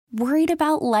Worried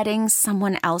about letting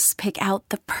someone else pick out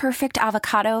the perfect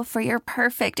avocado for your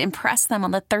perfect impress them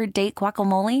on the third date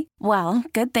guacamole? Well,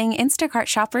 good thing Instacart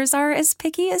shoppers are as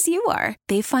picky as you are.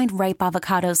 They find ripe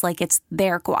avocados like it's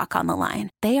their guac on the line.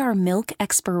 They are milk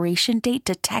expiration date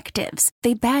detectives.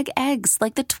 They bag eggs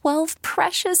like the 12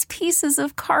 precious pieces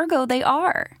of cargo they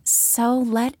are. So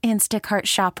let Instacart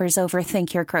shoppers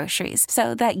overthink your groceries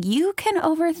so that you can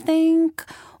overthink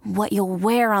what you'll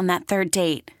wear on that third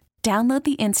date. Download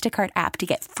the Instacart app to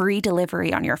get free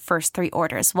delivery on your first 3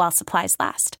 orders while supplies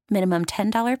last. Minimum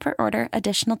 $10 per order.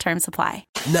 Additional terms apply.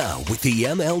 Now, with the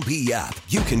MLB app,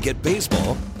 you can get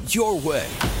baseball your way.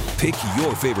 Pick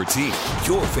your favorite team,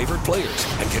 your favorite players,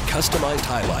 and get customized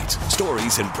highlights,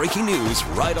 stories, and breaking news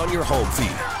right on your home feed.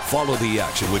 Follow the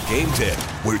action with Game 10,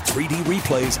 where 3D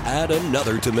replays add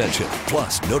another dimension.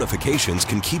 Plus, notifications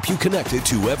can keep you connected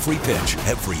to every pitch,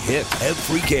 every hit,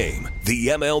 every game. The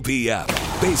MLB app.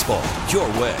 Baseball your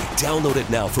way. Download it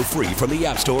now for free from the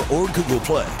App Store or Google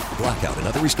Play. Blackout and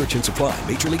other restrictions apply.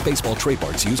 Major League Baseball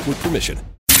trademarks used with permission.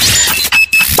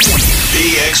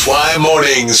 PXY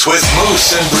Mornings with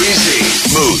Moose and Breezy.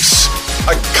 Moose,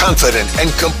 a confident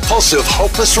and compulsive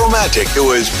hopeless romantic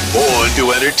who is born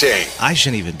to entertain. I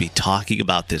shouldn't even be talking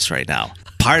about this right now.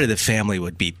 Part of the family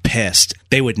would be pissed.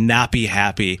 They would not be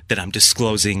happy that I'm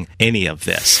disclosing any of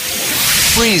this.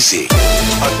 Breezy,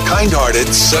 a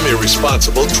kind-hearted,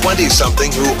 semi-responsible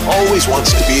 20-something who always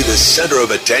wants to be the center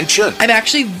of attention. I'm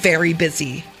actually very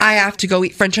busy. I have to go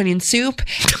eat French onion soup.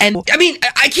 And,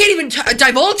 I can't even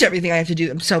divulge everything I have to do.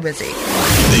 I'm so busy.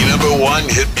 The #1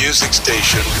 hit music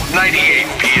station, 98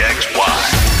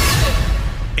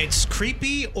 PXY. It's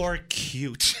creepy or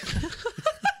cute?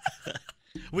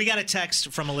 We got a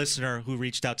text from a listener who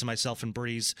reached out to myself and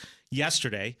Breeze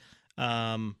yesterday.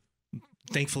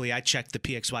 Thankfully, I checked the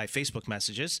PXY Facebook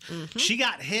messages. Mm-hmm. She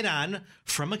got hit on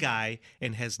from a guy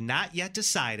and has not yet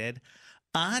decided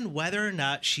on whether or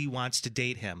not she wants to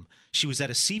date him. She was at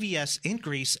a CVS in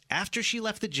Greece after she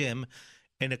left the gym,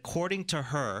 and according to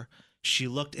her, she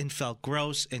looked and felt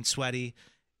gross and sweaty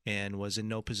and was in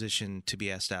no position to be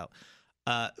asked out.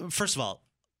 First of all,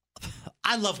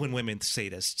 I love when women say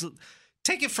this.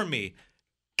 Take it from me.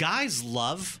 Guys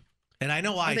love... And I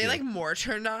know I do. Are they more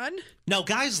turned on? No,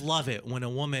 guys love it when a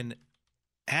woman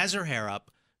has her hair up,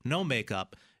 no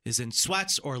makeup, is in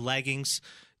sweats or leggings.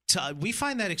 We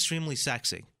find that extremely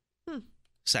sexy.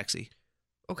 Sexy.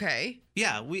 Okay.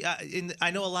 Yeah,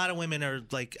 I know a lot of women are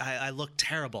like, I look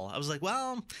terrible. I was like,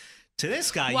 well, to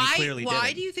this guy, you clearly didn't.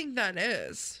 Why do you think that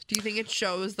is? Do you think it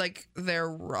shows they're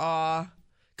raw?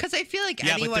 Because I feel like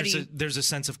anybody... but there's a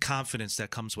sense of confidence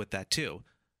that comes with that too.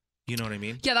 You know what I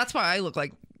mean? Yeah, that's why I look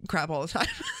like crap all the time.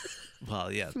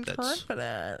 Well, yeah, I'm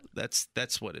confident.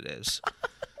 That's what it is.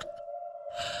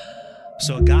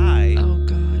 So a guy, oh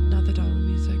god, not the dollar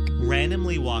music,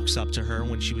 randomly walks up to her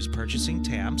when she was purchasing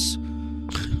tampons,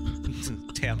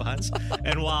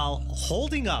 and while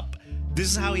holding up,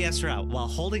 this is how he asked her out. While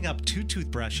holding up 2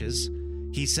 toothbrushes,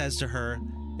 he says to her,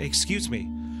 "Excuse me,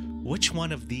 which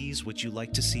one of these would you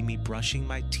like to see me brushing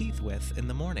my teeth with in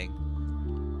the morning?"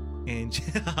 And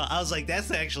I was like,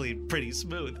 that's actually pretty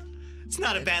smooth. It's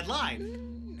not a bad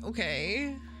line.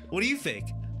 Okay. What do you think?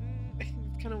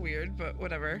 Kind of weird, but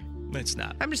whatever. It's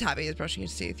not. I'm just happy he's brushing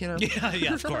his teeth,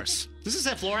 Yeah, of course. Does this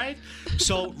have fluoride?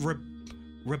 So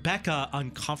Rebecca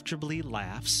uncomfortably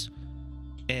laughs,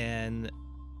 and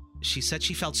she said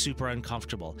she felt super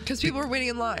uncomfortable. Because people were waiting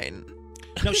in line.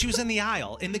 No, she was in the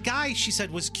aisle. And the guy, she said,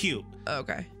 was cute.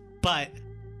 Okay. But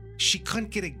she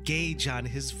couldn't get a gauge on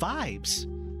his vibes.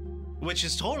 Which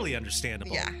is totally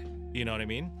understandable. Yeah. You know what I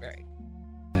mean? Right.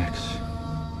 Max,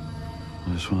 I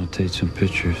just want to take some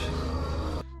pictures.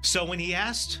 So when he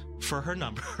asked for her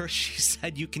number, she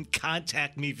said, you can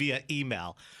contact me via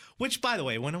email. Which, by the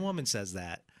way, when a woman says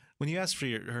that, when you ask for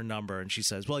her number and she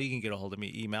says, well, you can get a hold of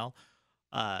me email,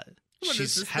 she's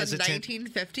is this hesitant. The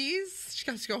 1950s? She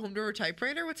has to go home to her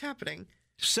typewriter? What's happening?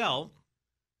 So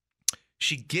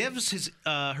she gives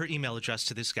her email address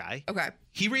to this guy. Okay.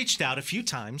 He reached out a few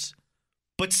times,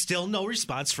 but still no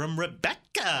response from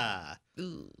Rebecca.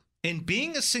 Ooh. And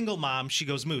being a single mom, she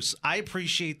goes, Moose, I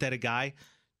appreciate that a guy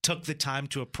took the time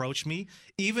to approach me,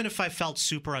 even if I felt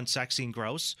super unsexy and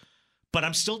gross. But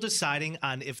I'm still deciding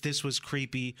on if this was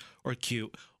creepy or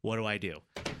cute. What do I do?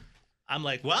 I'm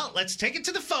like, well, let's take it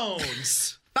to the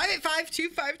phones.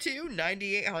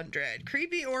 585-252-9800.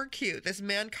 Creepy or cute? This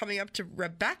man coming up to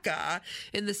Rebecca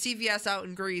in the CVS out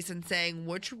in Greece and saying,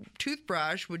 which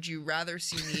toothbrush would you rather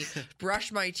see me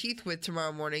brush my teeth with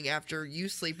tomorrow morning after you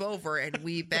sleep over and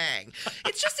we bang?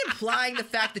 It's just implying the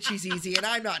fact that she's easy, and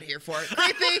I'm not here for it.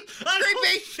 Creepy. I don't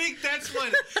Creepy. think that's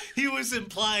what he was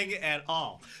implying at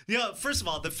all. First of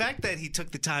all, the fact that he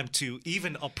took the time to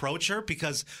even approach her,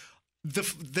 because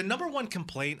the number one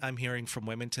complaint I'm hearing from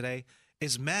women today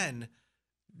is men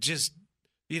just,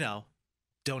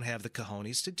 don't have the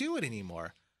cojones to do it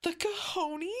anymore. The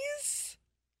cojones?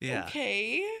 Yeah.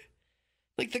 Okay.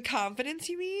 Like the confidence,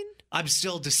 you mean? I'm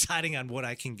still deciding on what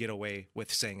I can get away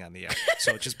with saying on the air.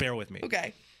 So just bear with me.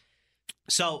 Okay.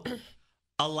 So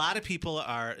a lot of people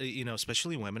are,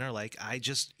 especially women are like,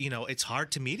 it's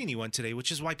hard to meet anyone today,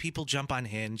 which is why people jump on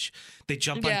Hinge. They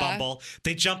jump on Bumble.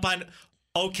 They jump on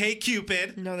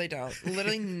OkCupid. No, they don't.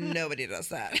 Literally nobody does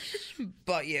that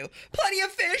but you. Plenty of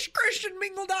Fish,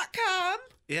 ChristianMingle.com.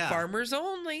 Yeah. Farmers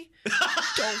only.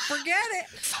 Don't forget it.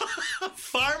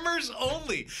 Farmers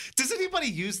only. Does anybody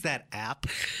use that app?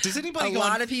 Does anybody A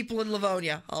lot of people in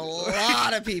Livonia. A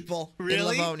lot of people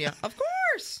Really? in Livonia. Of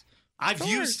course. I've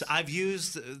used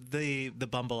the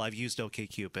Bumble. I've used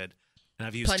OkCupid, and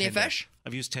I've used Plenty Tinder. of Fish?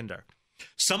 I've used Tinder.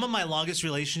 Some of my longest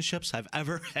relationships I've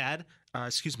ever had,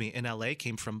 in LA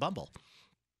came from Bumble.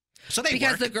 So they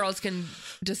Because work. the girls can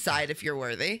decide if you're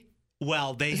worthy.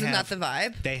 Well, Isn't that the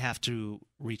vibe? They have to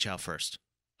reach out first.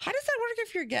 How does that work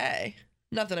if you're gay?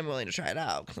 Not that I'm willing to try it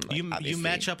out. 'Cause I'm like, You obviously-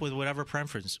 match up with whatever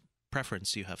preference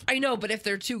you have. I know, but if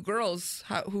they're two girls,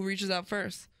 who reaches out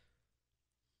first?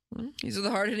 These are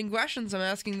the hard-hitting questions I'm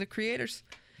asking the creators.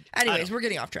 Anyways, we're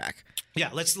getting off track.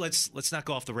 Yeah, let's not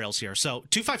go off the rails here. So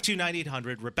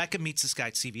 252-9800, Rebecca meets this guy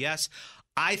at CVS.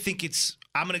 I'm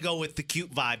going to go with the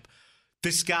cute vibe.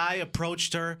 This guy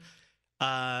approached her.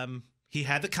 He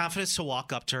had the confidence to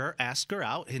walk up to her, ask her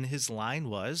out, and his line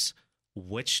was,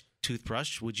 which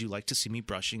toothbrush would you like to see me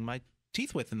brushing my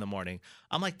teeth with in the morning?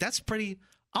 I'm like, that's pretty,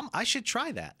 I should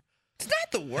try that. It's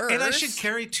not the worst. And I should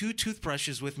carry 2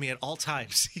 toothbrushes with me at all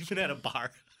times, even at a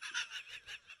bar.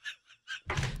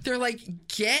 They're like,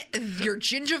 get your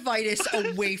gingivitis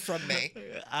away from me.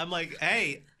 I'm like,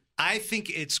 hey, I think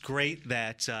it's great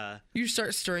that You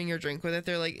start stirring your drink with it.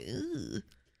 They're like, ugh.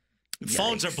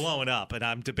 phones are Yikes. blowing up, and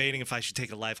I'm debating if I should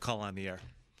take a live call on the air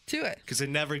Do it. because it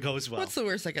never goes well. What's the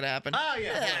worst that could happen? Oh,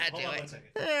 yeah. Do Hold on it. 1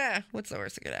 second. What's the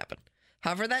worst that could happen?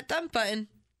 Hover that dump button.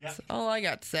 That's all I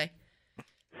got to say.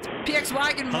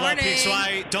 PXY, good Hello, morning.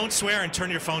 PXY. Don't swear and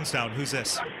turn your phones down. Who's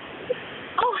this?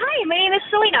 Oh, hi. My name is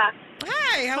Selena.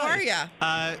 Hi, how are you?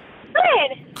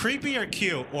 Good. Creepy or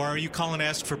cute, or are you calling to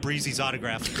ask for Breezy's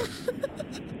autograph? A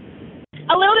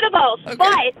little bit of both. Okay.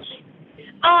 But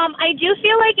I do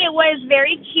feel like it was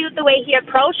very cute the way he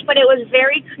approached, but it was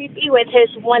very creepy with his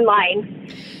one line.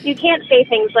 You can't say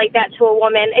things like that to a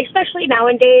woman, especially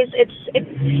nowadays. It's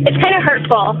kind of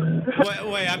hurtful.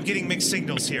 wait, I'm getting mixed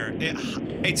signals here.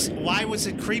 Why was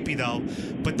it creepy though?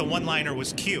 But the one-liner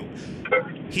was cute.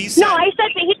 He said, No, I said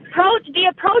that the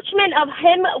approachment of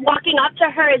him walking up to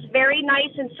her is very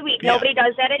nice and sweet. Yeah. Nobody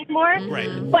does that anymore. Right.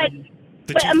 But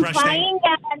The but toothbrush implying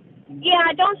that,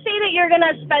 yeah, don't say that you're going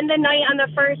to spend the night on the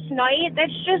first night.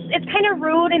 It's kind of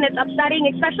rude and it's upsetting,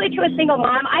 especially to a single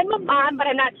mom. I'm a mom, but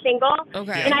I'm not single.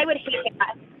 Okay. And I would hate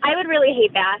that. I would really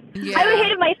hate that. Yeah. I would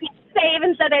hate if my fiancé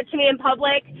even said that to me in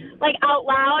public, like out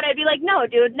loud. I'd be like, no,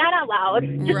 dude, not out loud.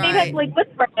 Just Right. maybe like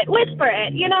whisper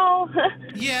it, you know?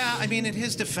 Yeah, I mean, in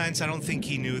his defense, I don't think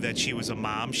he knew that she was a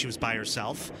mom. She was by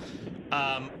herself.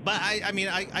 But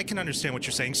I can understand what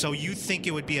you're saying. So you think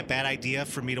it would be a bad idea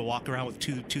for me to walk around with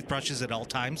 2 toothbrushes at all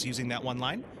times using that one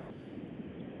line?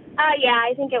 Yeah,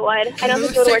 I think it would. I don't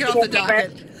think Let's it would take work it in off your the favor.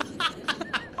 docket.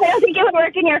 I don't think it would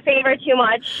work in your favor too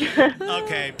much.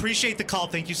 Okay, appreciate the call.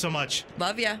 Thank you so much.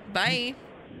 Love ya. Bye.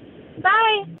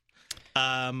 Bye.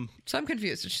 So I'm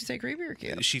confused. Did she say creepy or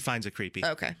cute? She finds it creepy.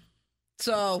 Okay.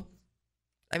 So,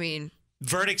 I mean,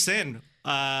 Verdict's in.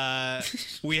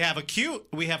 We have a cute,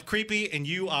 we have creepy, and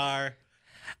you are...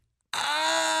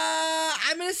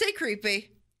 I'm going to say creepy.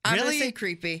 I'm going Really? to say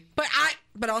creepy.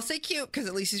 But I'll say cute because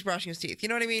at least he's brushing his teeth. You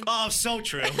know what I mean? Oh, so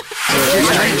true.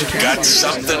 Got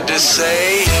something to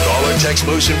say? Call or text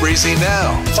Moose and Breezy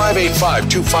now.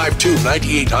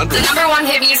 585-252-9800. The number one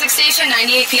hit music station,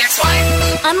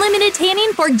 98PXY. Unlimited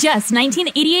tanning for just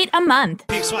 $19.88 a month.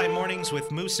 PXY Mornings with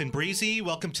Moose and Breezy.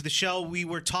 Welcome to the show. We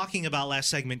were talking about last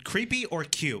segment, creepy or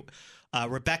cute.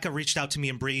 Rebecca reached out to me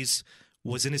and Breeze,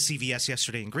 was in a CVS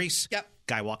yesterday in Greece. Yep.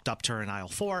 Guy walked up to her in aisle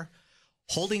 4,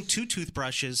 holding 2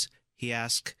 toothbrushes. He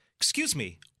asked, excuse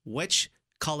me, which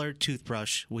colored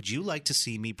toothbrush would you like to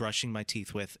see me brushing my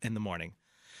teeth with in the morning?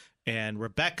 And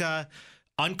Rebecca,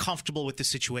 uncomfortable with the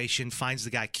situation, finds the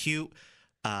guy cute,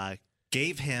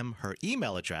 gave him her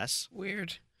email address.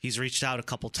 Weird. He's reached out a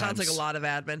couple times. Sounds like a lot of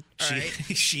admin. All right.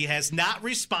 She has not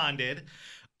responded.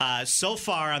 So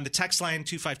far on the text line,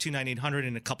 252-9800,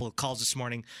 and a couple of calls this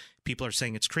morning, people are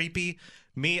saying it's creepy.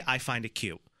 Me, I find it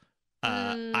cute.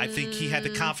 I think he had the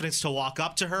confidence to walk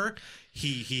up to her.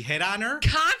 He hit on her.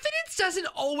 Confidence doesn't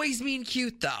always mean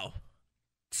cute, though.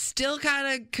 Still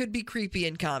kind of could be creepy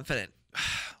and confident.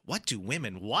 What do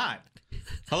women want?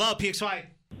 Hello, PXY.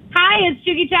 Hi, it's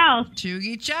Chugi Chows.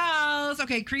 Chugi Chows.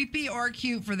 Okay, creepy or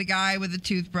cute for the guy with the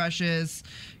toothbrushes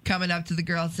coming up to the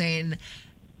girl saying,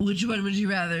 which one would you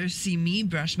rather see me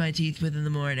brush my teeth with in the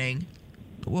morning?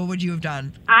 What would you have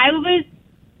done? I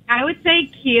would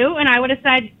say cute, and I would have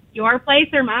said your place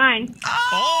or mine.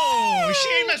 Oh,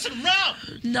 she ain't messing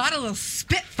around. Not a little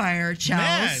spitfire, Chels.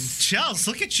 Man, Chels,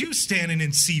 look at you standing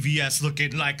in CVS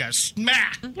looking like a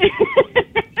smack.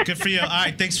 Good for you. All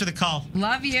right, thanks for the call.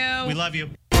 Love you. We love you.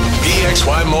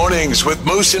 PXY Mornings with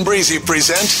Moose and Breezy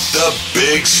present the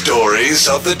big stories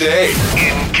of the day.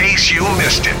 In case you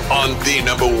missed it, on the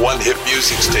 #1 hit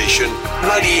music station,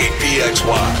 98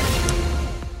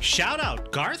 PXY. Shout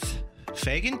out, Garth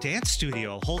Fagan Dance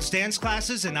Studio holds dance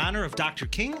classes in honor of Dr.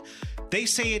 King. They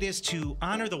say it is to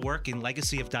honor the work and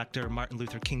legacy of Dr. Martin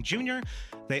Luther King Jr.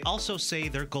 They also say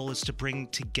their goal is to bring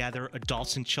together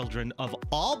adults and children of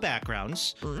all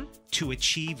backgrounds to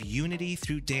achieve unity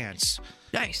through dance.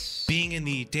 Nice. Being in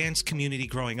the dance community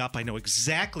growing up, I know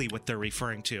exactly what they're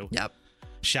referring to. Yep.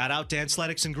 Shout out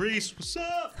Danceletics in Greece. What's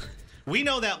up? We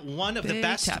know that one of the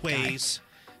best ways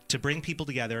to bring people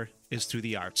together is through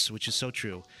the arts, which is so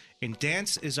true. And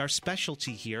dance is our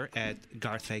specialty here at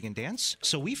Garth Fagan Dance.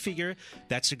 So we figure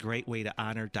that's a great way to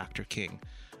honor Dr. King.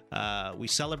 We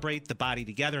celebrate the body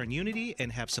together in unity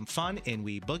and have some fun, and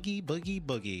we boogie, boogie,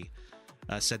 boogie,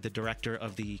 said the director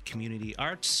of the Community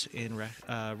Arts in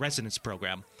Residence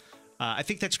Program. I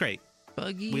think that's great.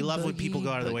 Boogie, we love when boogie, people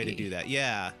go out of the way to boogie. do that.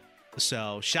 Yeah.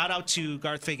 So shout out to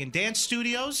Garth Fagan Dance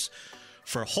Studios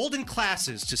for holding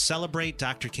classes to celebrate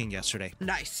Dr. King yesterday.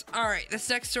 Nice. All right. This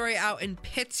next story out in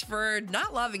Pittsford.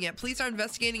 Not loving it. Police are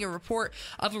investigating a report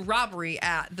of a robbery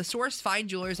at the Source Fine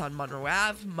Jewelers on Monroe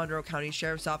Ave. Monroe County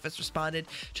Sheriff's Office responded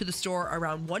to the store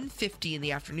around 1:50 in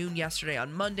the afternoon yesterday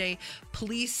on Monday.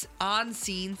 Police on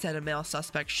scene said a male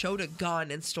suspect showed a gun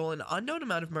and stole an unknown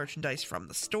amount of merchandise from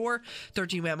the store.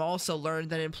 13 also learned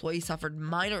that an employee suffered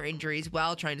minor injuries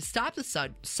while trying to stop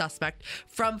the suspect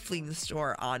from fleeing the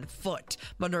store on foot.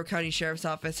 Monroe County Sheriff's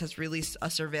Office has released a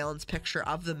surveillance picture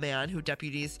of the man who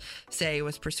deputies say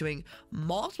was pursuing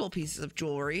multiple pieces of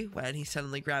jewelry when he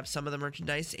suddenly grabbed some of the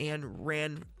merchandise and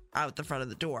ran out the front of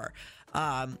the door.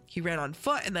 He ran on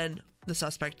foot, and then the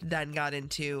suspect then got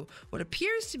into what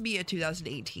appears to be a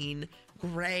 2018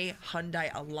 gray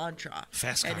Hyundai Elantra.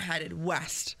 Fast car. And headed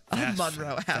west of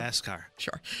Monroe Ave. Fast car.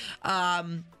 Sure.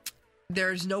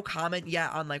 There's no comment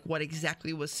yet on like what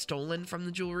exactly was stolen from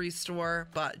the jewelry store,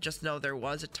 but just know there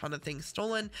was a ton of things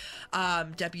stolen.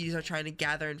 Deputies are trying to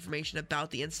gather information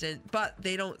about the incident, but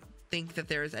they don't think that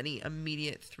there is any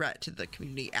immediate threat to the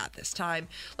community at this time.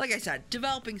 Like I said,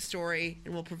 developing story,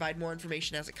 and we'll provide more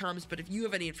information as it comes, but if you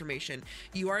have any information,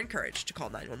 you are encouraged to call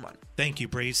 911. Thank you,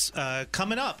 Breeze.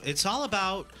 Coming up, it's all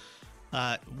about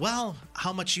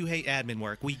how much you hate admin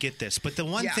work. We get this. But the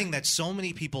one thing that so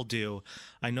many people do,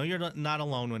 I know you're not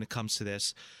alone when it comes to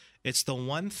this, it's the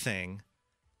one thing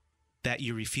that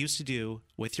you refuse to do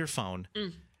with your phone,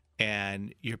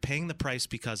 and you're paying the price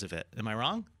because of it. Am I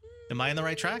wrong? Am I on the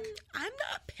right track? I'm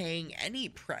not paying any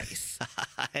price.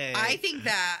 I think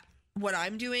that what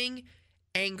I'm doing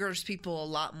angers people a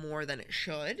lot more than it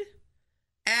should.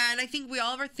 And I think we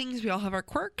all have our things. We all have our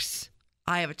quirks.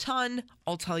 I have a ton.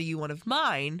 I'll tell you one of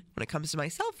mine when it comes to my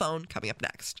cell phone coming up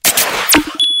next.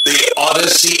 The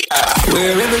Odyssey app.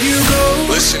 Wherever you go.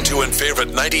 Listen to and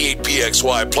favorite 98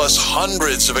 PXY plus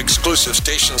hundreds of exclusive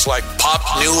stations like Pop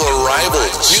New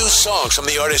Arrivals. New songs from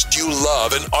the artists you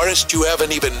love and artists you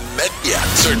haven't even met yet.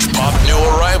 Search Pop New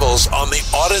Arrivals on the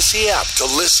Odyssey app to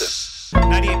listen.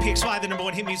 98 PXY, the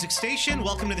 #1 hit music station.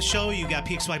 Welcome to the show. You got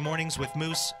PXY Mornings with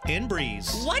Moose and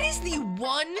Breeze. What is the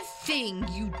one thing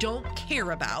you don't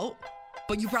care about,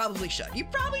 but you probably should? You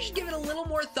probably should give it a little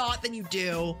more thought than you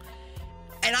do.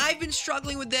 And I've been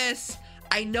struggling with this.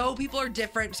 I know people are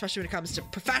different, especially when it comes to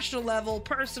professional level,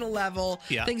 personal level,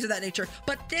 things of that nature.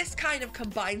 But this kind of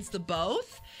combines the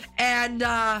both. And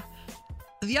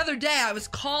the other day, I was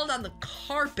called on the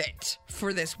carpet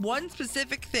for this one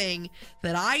specific thing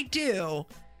that I do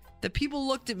that people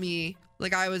looked at me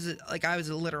like I was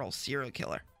a literal serial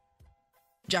killer.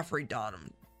 Jeffrey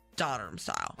Dahmer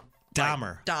style.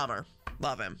 Dahmer. Dahmer.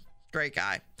 Love him. Great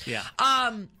guy. Yeah.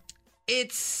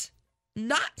 It's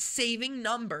not saving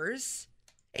numbers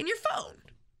in your phone.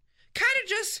 Kind of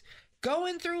just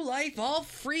going through life all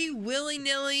free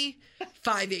willy-nilly.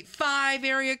 585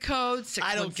 area codes, 617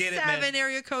 I don't get it, man.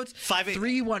 area codes,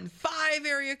 315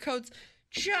 area codes.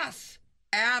 Just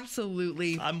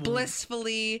absolutely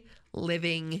blissfully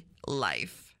living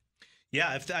life.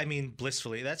 Yeah,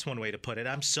 blissfully. That's one way to put it.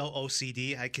 I'm so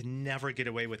OCD. I can never get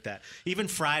away with that. Even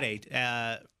Friday,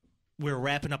 we were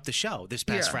wrapping up the show this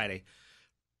past Friday.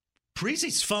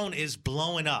 Breezy's phone is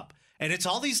blowing up, and it's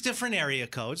all these different area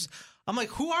codes. I'm like,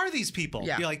 who are these people?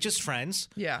 Yeah. You're like, just friends.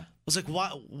 Yeah. I was like,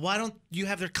 why don't you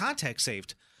have their contacts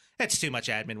saved? That's too much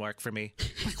admin work for me.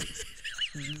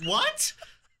 What?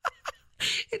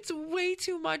 It's way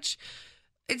too much.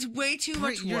 It's way too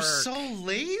much work. You're so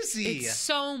lazy. It's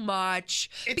so much.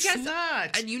 It's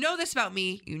not. And you know this about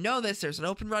me. You know this. There's an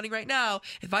open running right now.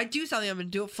 If I do something, I'm going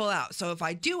to do it full out. So if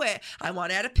I do it, I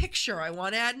want to add a picture. I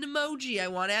want to add an emoji. I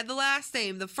want to add the last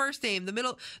name, the first name, the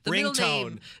middle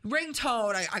name.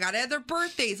 Ringtone. I got to add their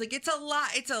birthdays. Like, it's a lot.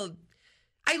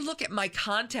 I look at my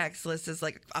contacts list as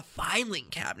like a filing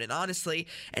cabinet, honestly.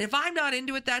 And if I'm not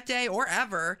into it that day or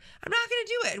ever, I'm not going to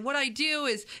do it. And what I do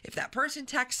is if that person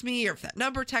texts me or if that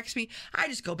number texts me, I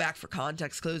just go back for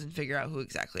context clues and figure out who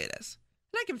exactly it is.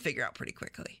 And I can figure out pretty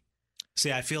quickly.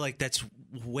 See, I feel like that's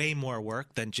way more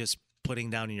work than just putting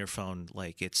down in your phone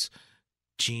like it's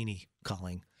Genie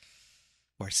calling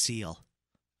or Seal.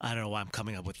 I don't know why I'm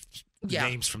coming up with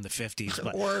names from the 50s.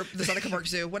 But. Or the Seneca Park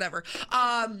Zoo, whatever.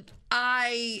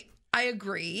 I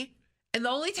agree. And the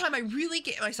only time I really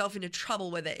get myself into trouble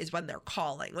with it is when they're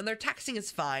calling. When they're texting is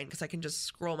fine because I can just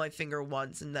scroll my finger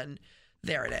once and then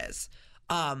there it is.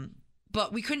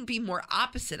 But we couldn't be more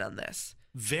opposite on this.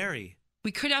 Very.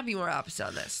 We could not be more opposite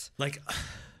on this. Like,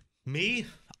 me,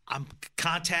 I'm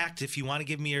contact. If you want to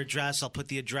give me your address, I'll put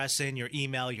the address in, your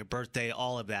email, your birthday,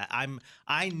 all of that.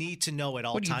 I need to know at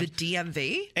all times. What are you, the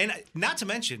DMV? And not to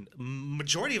mention,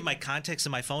 majority of my contacts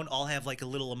in my phone all have like a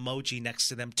little emoji next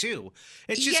to them too.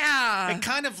 It's just, it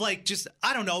kind of like just,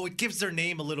 I don't know, it gives their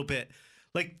name a little bit.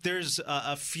 Like there's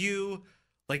a few,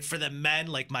 like for the men,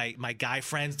 like my guy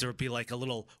friends, there would be like a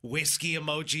little whiskey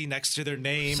emoji next to their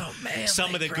name. So manly,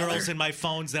 some of the girls in my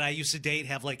phones that I used to date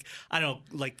have like, I don't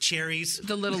know, like cherries.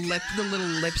 The little lip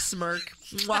smirk.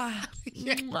 Mwah.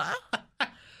 Mwah.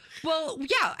 Well,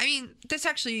 yeah, I mean, this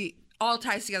actually all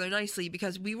ties together nicely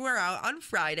because we were out on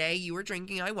Friday. You were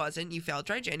drinking, I wasn't. You failed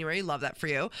dry January. Love that for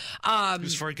you. It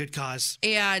was for a good cause.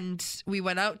 And we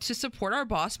went out to support our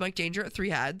boss, Mike Danger at Three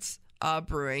Heads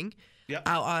Brewing. Yep.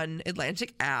 Out on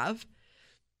Atlantic Ave.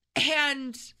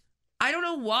 And I don't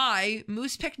know why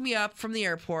Moose picked me up from the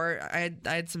airport. I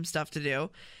had some stuff to do.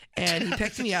 And he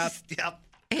picked me up. Yep.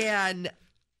 And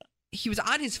he was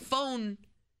on his phone.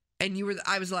 And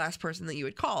I was the last person that you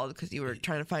had called because you were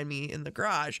trying to find me in the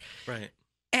garage. Right.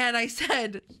 And I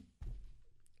said,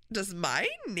 does my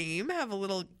name have a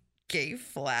little gay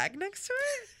flag next to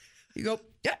it? You go,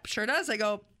 yep, sure does. I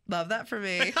go, love that for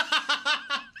me.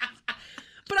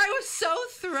 But I was so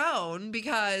thrown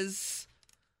because,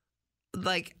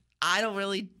 like, I don't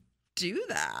really do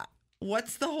that.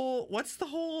 What's the whole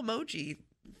emoji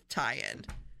tie-in?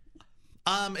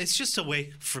 It's just a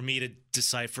way for me to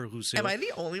decipher who's who. Am I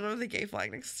the only one with a gay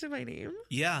flag next to my name?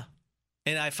 Yeah,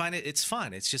 and I find it's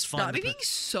fun. It's just fun. Not me being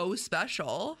so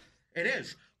special. It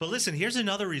is. But listen, here's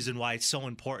another reason why it's so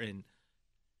important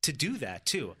to do that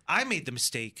too. I made the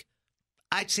mistake.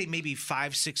 I'd say maybe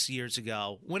 5-6 years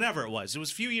ago, whenever it was a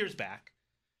few years back,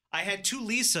 I had 2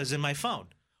 Lisas in my phone.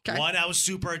 Okay. One I was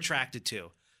super attracted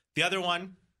to. The other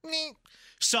one, meh.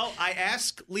 So I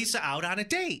asked Lisa out on a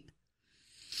date.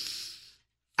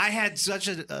 I had such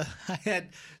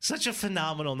a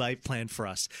phenomenal night planned for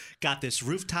us. Got this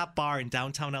rooftop bar in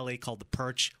downtown LA called The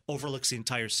Perch, overlooks the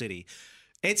entire city.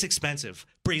 It's expensive.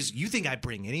 Breeze, you think I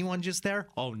bring anyone just there?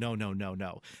 Oh,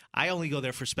 no. I only go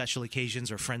there for special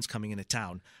occasions or friends coming into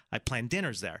town. I plan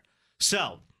dinners there.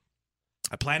 So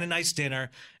I plan a nice dinner,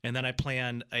 and then I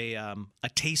plan a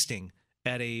tasting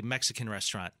at a Mexican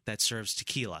restaurant that serves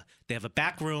tequila. They have a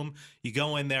back room. You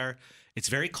go in there. It's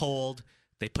very cold.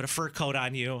 They put a fur coat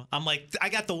on you. I'm like, I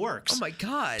got the works. Oh, my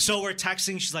God. So we're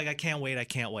texting. She's like, I can't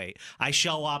wait. I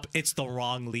show up. It's the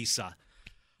wrong Lisa.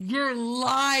 You're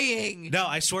lying. No,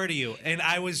 I swear to you. And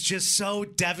I was just so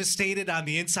devastated on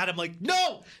the inside. I'm like,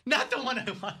 no, not the one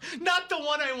I want. Not the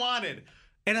one I wanted.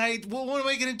 And what am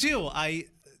I going to do?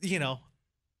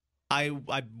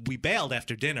 We bailed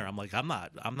after dinner. I'm like, I'm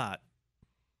not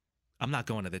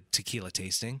going to the tequila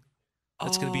tasting.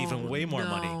 That's going to be even way more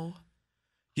money.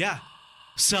 Yeah.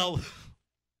 So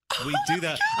we do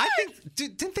that. I think,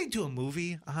 didn't they do a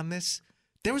movie on this?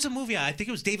 There was a movie. I think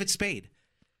it was David Spade.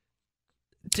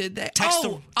 Did they text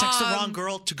the wrong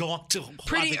girl to go on to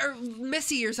Pretty or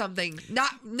Missy or something?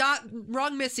 Not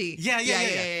wrong Missy.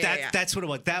 Yeah. That's what it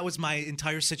was. That was my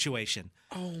entire situation.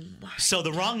 Oh my! So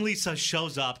the wrong Lisa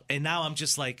shows up, and now I'm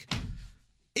just like,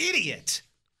 idiot.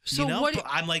 So what?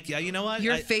 I'm like, yeah, you know what?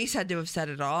 Your face had to have said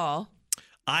it all.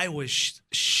 I was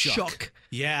shook.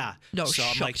 Yeah. No, so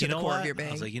I'm like, to you the know core what? of your being.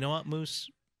 I was like, you know what, Moose?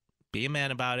 Be a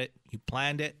man about it. You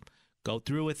planned it. Go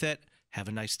through with it. Have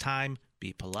a nice time.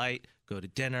 Be polite. Go to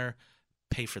dinner.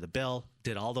 Pay for the bill.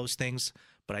 Did all those things.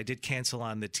 But I did cancel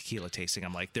on the tequila tasting.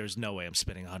 I'm like, there's no way I'm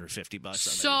spending $150 on it.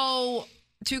 So,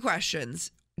 2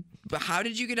 questions. How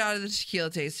did you get out of the tequila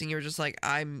tasting? You were just like,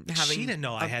 I'm having. She didn't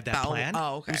know I had that plan.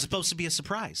 Oh, okay. It was supposed to be a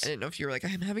surprise. I didn't know if you were like,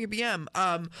 I'm having a BM.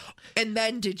 And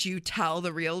then did you tell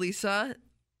the real Lisa?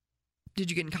 Did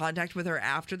you get in contact with her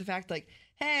after the fact? Like,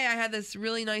 hey, I had this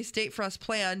really nice date for us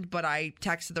planned, but I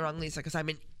texted the wrong Lisa because I'm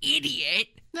an idiot.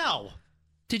 No.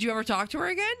 Did you ever talk to her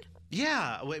again?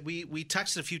 Yeah, we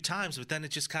texted a few times, but then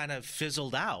it just kind of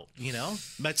fizzled out, you know?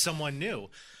 Met someone new.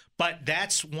 But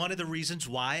that's one of the reasons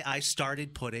why I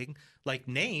started putting, like,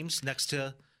 names next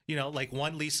to, you know, like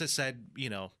one Lisa said, you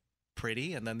know,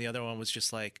 pretty, and then the other one was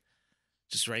just like,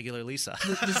 just regular Lisa.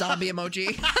 The zombie emoji.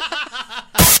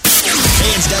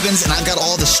 Hey, it's Devins, and I've got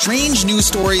all the strange news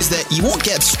stories that you won't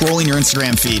get scrolling your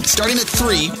Instagram feed. Starting at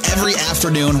 3 every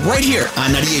afternoon, right here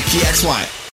on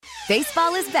 98PXY.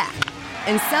 Baseball is back,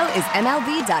 and so is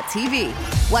MLB.tv.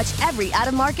 Watch every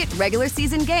out-of-market regular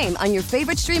season game on your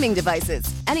favorite streaming devices,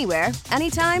 anywhere,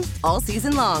 anytime, all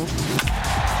season long.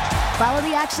 Follow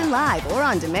the action live or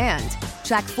on demand.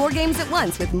 Track 4 games at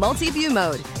once with multi-view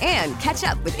mode and catch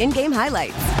up with in-game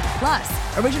highlights.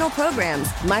 Plus, original programs,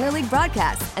 minor league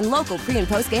broadcasts, and local pre- and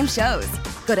post-game shows.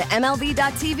 Go to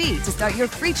MLB.tv to start your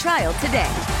free trial today.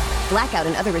 Blackout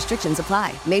and other restrictions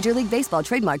apply. Major League Baseball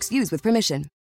trademarks used with permission.